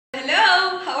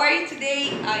are you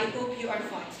today? I hope you are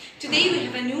fine. Today we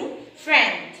have a new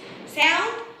friend.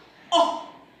 Sound O.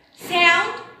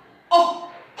 Sound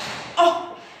O.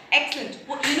 O. Excellent.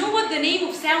 You know what the name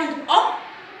of sound O?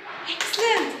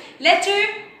 Excellent.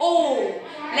 Letter O.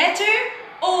 Letter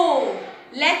O.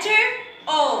 Letter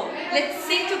O. Let's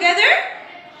sing together.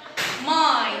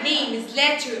 My name is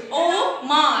letter O.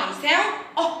 My sound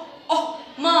O. O.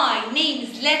 My name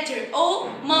is letter O.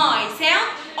 My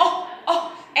sound O.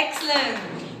 O. Excellent.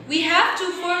 We have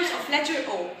two forms of letter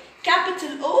O.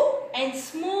 Capital O and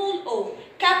small o.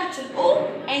 Capital O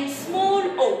and small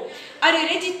o. Are you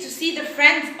ready to see the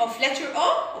friends of letter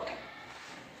O? Okay.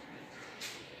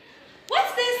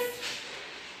 What's this?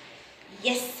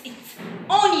 Yes, it's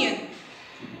onion.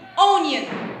 Onion.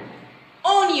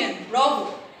 Onion.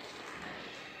 Bravo.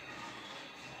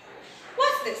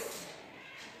 What's this?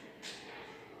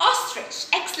 Ostrich.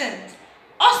 Excellent.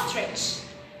 Ostrich.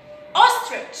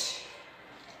 Ostrich.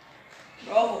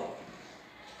 Bravo.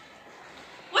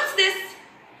 What's this?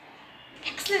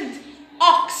 Excellent.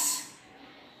 Ox.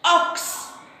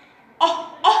 Ox.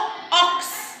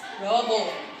 Ox. Bravo.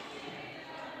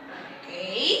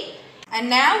 Okay. And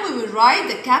now we will write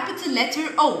the capital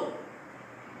letter O.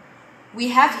 We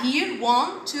have here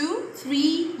 1, 2,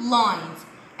 3 lines.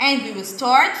 And we will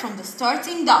start from the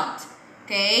starting dot.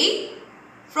 Okay?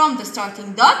 From the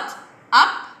starting dot,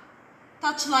 up,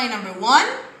 touch line number 1,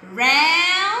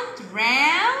 round,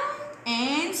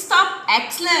 and stop.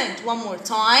 Excellent. One more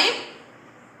time.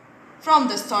 From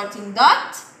the starting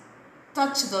dot,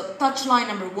 touch line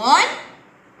number 1,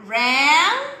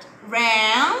 round,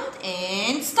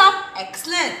 and stop.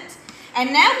 Excellent.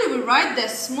 And now we will write the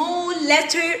small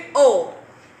letter O.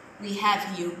 We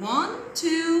have here 1,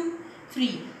 2,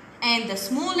 3. And the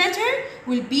small letter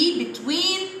will be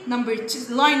between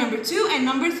line number 2 and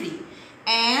number 3.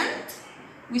 And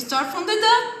we start from the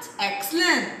dot.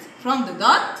 Excellent. From the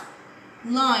dot,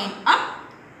 line up,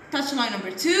 touch line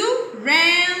number 2,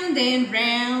 round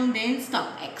and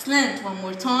stop. Excellent. One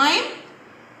more time.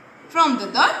 From the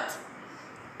dot,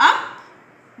 up,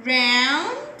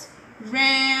 round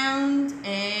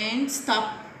and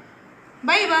stop.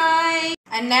 Bye bye.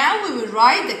 And now we will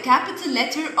write the capital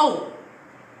letter O.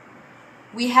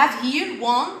 We have here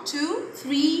 1, 2,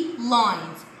 3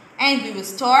 lines. And we will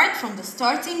start from the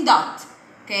starting dot.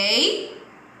 Okay?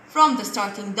 From the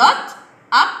starting dot,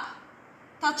 up,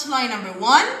 touch line number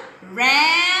 1,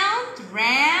 round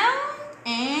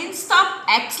and stop.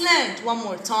 Excellent. One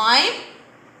more time.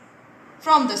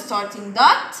 From the starting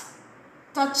dot,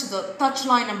 touch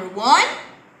line number 1,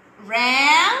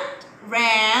 round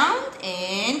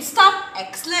and stop.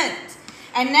 Excellent.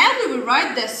 And now we will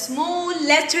write the small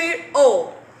letter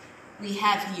O. We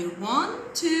have here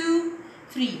 1, 2,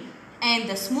 3. And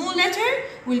the small letter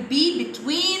will be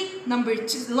between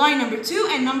line number 2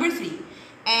 and number 3.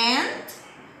 And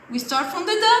we start from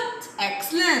the dot.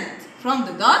 Excellent. From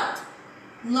the dot,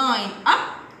 line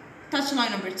up, touch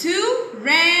line number 2,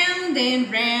 round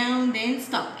and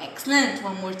stop. Excellent.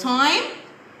 One more time.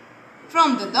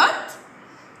 From the dot,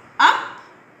 up,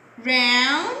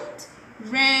 round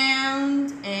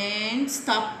and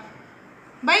stop.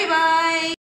 Bye bye.